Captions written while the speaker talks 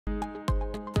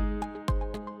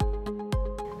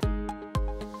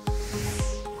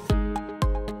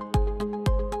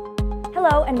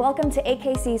Hello and welcome to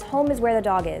AKC's Home is Where the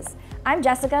Dog Is. I'm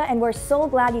Jessica and we're so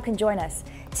glad you can join us.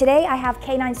 Today I have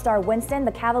Canine Star Winston,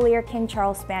 the Cavalier King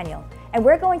Charles Spaniel, and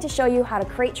we're going to show you how to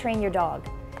crate train your dog.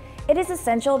 It is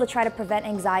essential to try to prevent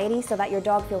anxiety so that your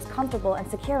dog feels comfortable and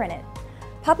secure in it.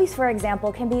 Puppies, for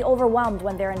example, can be overwhelmed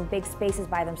when they're in big spaces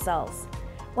by themselves.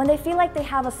 When they feel like they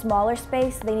have a smaller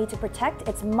space they need to protect,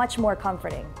 it's much more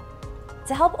comforting.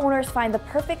 To help owners find the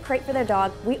perfect crate for their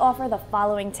dog, we offer the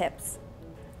following tips.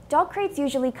 Dog crates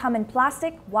usually come in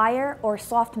plastic, wire, or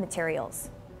soft materials.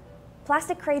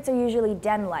 Plastic crates are usually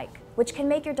den-like, which can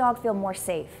make your dog feel more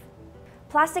safe.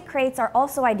 Plastic crates are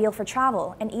also ideal for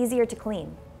travel and easier to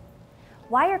clean.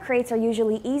 Wire crates are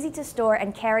usually easy to store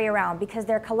and carry around because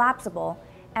they're collapsible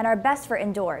and are best for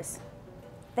indoors.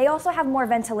 They also have more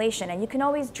ventilation, and you can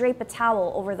always drape a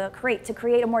towel over the crate to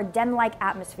create a more den-like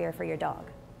atmosphere for your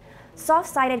dog.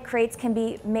 Soft-sided crates can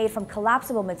be made from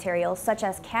collapsible materials such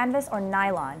as canvas or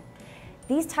nylon.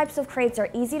 These types of crates are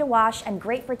easy to wash and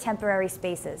great for temporary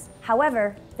spaces.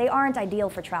 However, they aren't ideal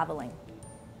for traveling.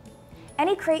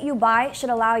 Any crate you buy should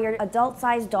allow your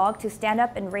adult-sized dog to stand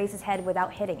up and raise his head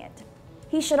without hitting it.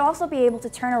 He should also be able to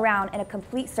turn around in a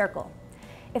complete circle.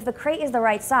 If the crate is the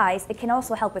right size, it can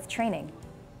also help with training.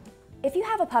 If you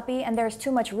have a puppy and there's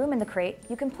too much room in the crate,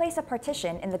 you can place a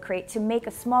partition in the crate to make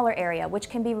a smaller area which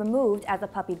can be removed as the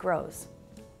puppy grows.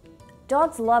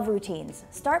 Dogs love routines.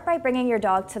 Start by bringing your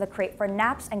dog to the crate for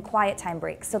naps and quiet time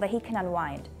breaks so that he can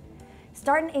unwind.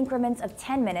 Start in increments of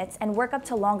 10 minutes and work up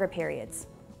to longer periods.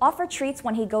 Offer treats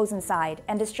when he goes inside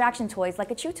and distraction toys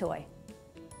like a chew toy.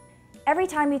 Every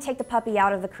time you take the puppy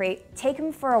out of the crate, take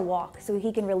him for a walk so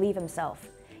he can relieve himself.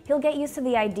 He'll get used to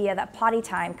the idea that potty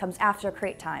time comes after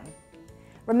crate time.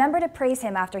 Remember to praise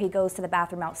him after he goes to the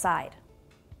bathroom outside.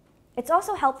 It's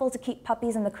also helpful to keep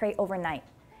puppies in the crate overnight.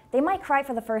 They might cry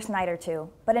for the first night or two,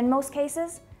 but in most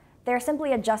cases, they're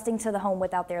simply adjusting to the home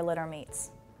without their litter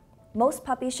mates. Most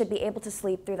puppies should be able to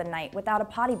sleep through the night without a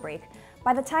potty break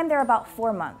by the time they're about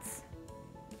 4 months.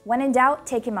 When in doubt,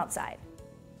 take him outside.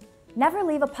 Never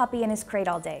leave a puppy in his crate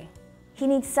all day. He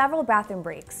needs several bathroom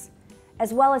breaks,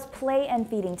 as well as play and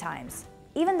feeding times.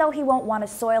 Even though he won't want to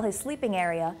soil his sleeping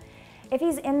area, if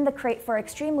he's in the crate for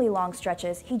extremely long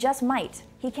stretches, he just might.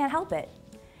 He can't help it.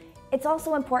 It's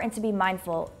also important to be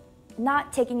mindful.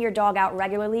 Not taking your dog out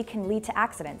regularly can lead to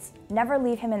accidents. Never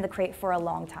leave him in the crate for a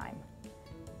long time.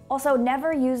 Also,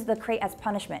 never use the crate as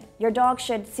punishment. Your dog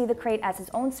should see the crate as his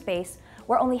own space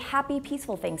where only happy,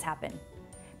 peaceful things happen.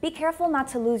 Be careful not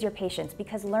to lose your patience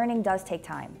because learning does take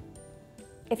time.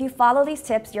 If you follow these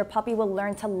tips, your puppy will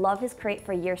learn to love his crate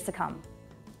for years to come.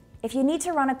 If you need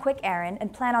to run a quick errand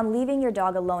and plan on leaving your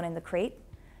dog alone in the crate,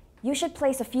 you should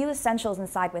place a few essentials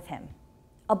inside with him.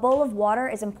 A bowl of water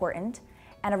is important,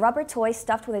 and a rubber toy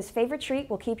stuffed with his favorite treat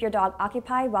will keep your dog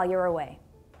occupied while you're away.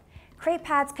 Crate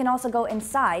pads can also go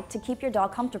inside to keep your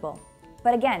dog comfortable.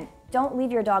 But again, don't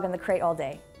leave your dog in the crate all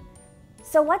day.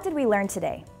 So what did we learn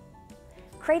today?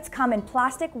 Crates come in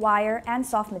plastic, wire, and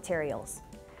soft materials.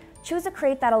 Choose a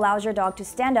crate that allows your dog to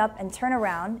stand up and turn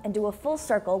around and do a full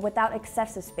circle without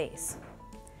excessive space.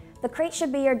 The crate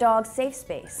should be your dog's safe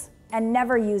space and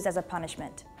never used as a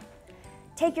punishment.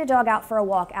 Take your dog out for a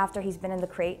walk after he's been in the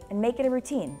crate and make it a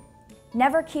routine.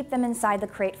 Never keep them inside the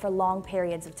crate for long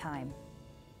periods of time.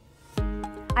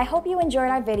 I hope you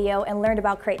enjoyed our video and learned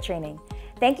about crate training.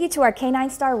 Thank you to our Canine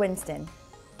Star Winston.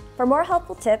 For more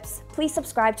helpful tips, please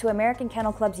subscribe to American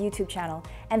Kennel Club's YouTube channel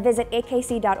and visit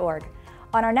akc.org.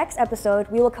 On our next episode,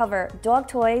 we will cover dog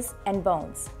toys and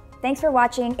bones. Thanks for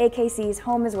watching AKC's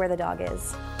Home is Where the Dog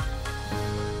Is.